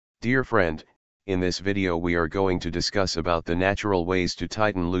Dear friend, in this video we are going to discuss about the natural ways to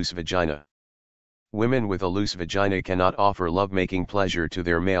tighten loose vagina. Women with a loose vagina cannot offer lovemaking pleasure to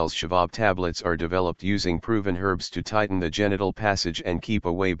their males. Shabab tablets are developed using proven herbs to tighten the genital passage and keep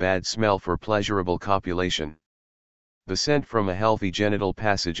away bad smell for pleasurable copulation. The scent from a healthy genital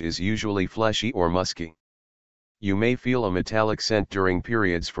passage is usually fleshy or musky. You may feel a metallic scent during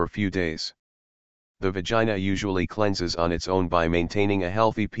periods for few days. The vagina usually cleanses on its own by maintaining a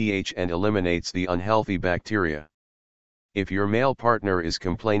healthy pH and eliminates the unhealthy bacteria. If your male partner is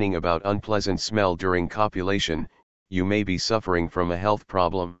complaining about unpleasant smell during copulation, you may be suffering from a health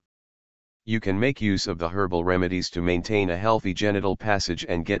problem. You can make use of the herbal remedies to maintain a healthy genital passage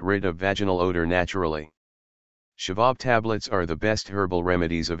and get rid of vaginal odor naturally. Shabab tablets are the best herbal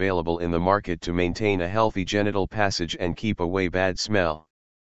remedies available in the market to maintain a healthy genital passage and keep away bad smell.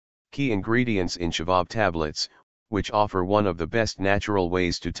 Key ingredients in Shabab tablets, which offer one of the best natural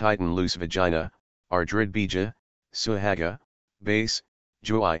ways to tighten loose vagina, are dridbija, suhaga, base,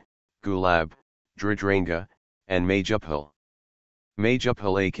 juai, gulab, dridranga, and majupal.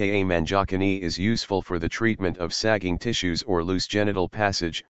 Majupal aka manjakani is useful for the treatment of sagging tissues or loose genital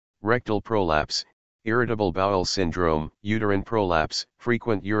passage, rectal prolapse, irritable bowel syndrome, uterine prolapse,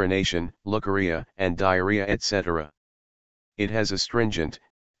 frequent urination, leukorrhea and diarrhea etc. It has astringent,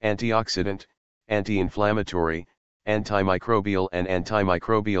 antioxidant, anti-inflammatory, antimicrobial and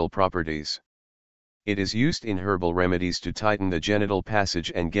antimicrobial properties. It is used in herbal remedies to tighten the genital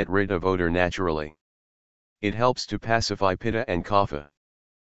passage and get rid of odor naturally. It helps to pacify pitta and kapha.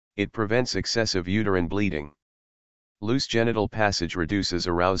 It prevents excessive uterine bleeding. Loose genital passage reduces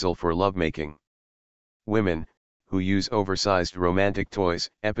arousal for lovemaking. Women, who use oversized romantic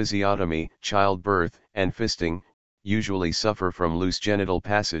toys, episiotomy, childbirth, and fisting, usually suffer from loose genital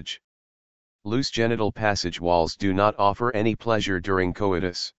passage. Loose genital passage walls do not offer any pleasure during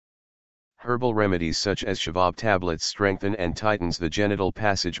coitus. Herbal remedies such as Shabab tablets strengthen and tightens the genital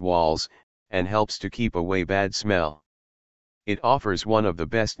passage walls, and helps to keep away bad smell. It offers one of the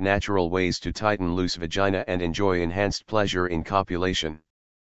best natural ways to tighten loose vagina and enjoy enhanced pleasure in copulation.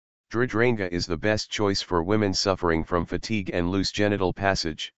 Dridranga is the best choice for women suffering from fatigue and loose genital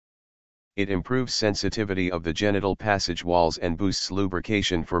passage. It improves sensitivity of the genital passage walls and boosts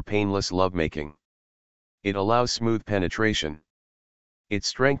lubrication for painless lovemaking. It allows smooth penetration. It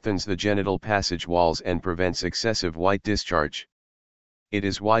strengthens the genital passage walls and prevents excessive white discharge. It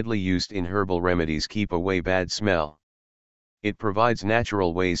is widely used in herbal remedies to keep away bad smell. It provides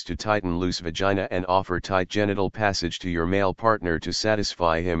natural ways to tighten loose vagina and offer tight genital passage to your male partner to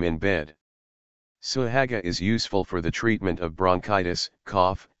satisfy him in bed. Suhaga is useful for the treatment of bronchitis,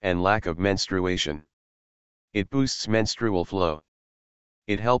 cough, and lack of menstruation. It boosts menstrual flow.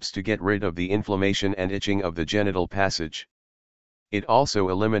 It helps to get rid of the inflammation and itching of the genital passage. It also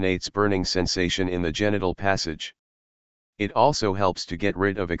eliminates burning sensation in the genital passage. It also helps to get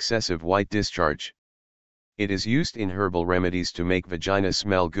rid of excessive white discharge. It is used in herbal remedies to make vagina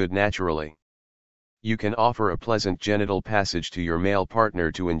smell good naturally. You can offer a pleasant genital passage to your male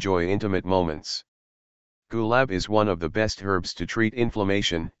partner to enjoy intimate moments. Gulab is one of the best herbs to treat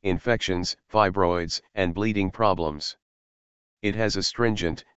inflammation, infections, fibroids, and bleeding problems. It has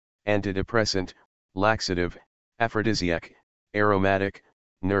astringent, antidepressant, laxative, aphrodisiac, aromatic,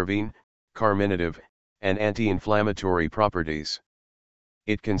 nervine, carminative, and anti-inflammatory properties.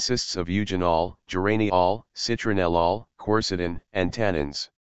 It consists of eugenol, geraniol, citronellol, quercetin, and tannins.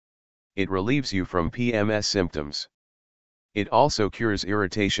 It relieves you from PMS symptoms. It also cures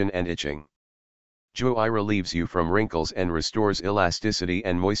irritation and itching. Juai relieves you from wrinkles and restores elasticity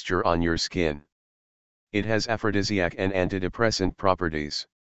and moisture on your skin. It has aphrodisiac and antidepressant properties.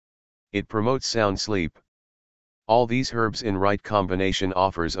 It promotes sound sleep. All these herbs in right combination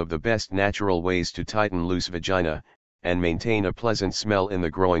offers of the best natural ways to tighten loose vagina, and maintain a pleasant smell in the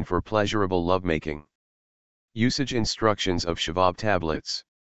groin for pleasurable lovemaking. Usage instructions of Shabab tablets.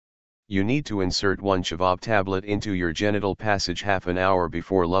 You need to insert one Shabab tablet into your genital passage half an hour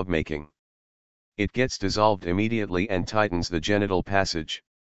before lovemaking. It gets dissolved immediately and tightens the genital passage.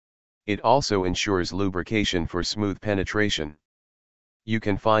 It also ensures lubrication for smooth penetration. You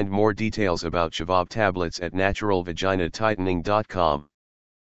can find more details about Shabab tablets at naturalvaginatightening.com.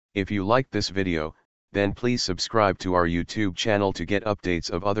 If you liked this video, then please subscribe to our YouTube channel to get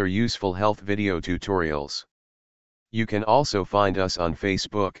updates of other useful health video tutorials. You can also find us on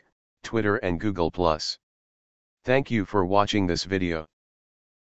Facebook, Twitter and Google+. Thank you for watching this video.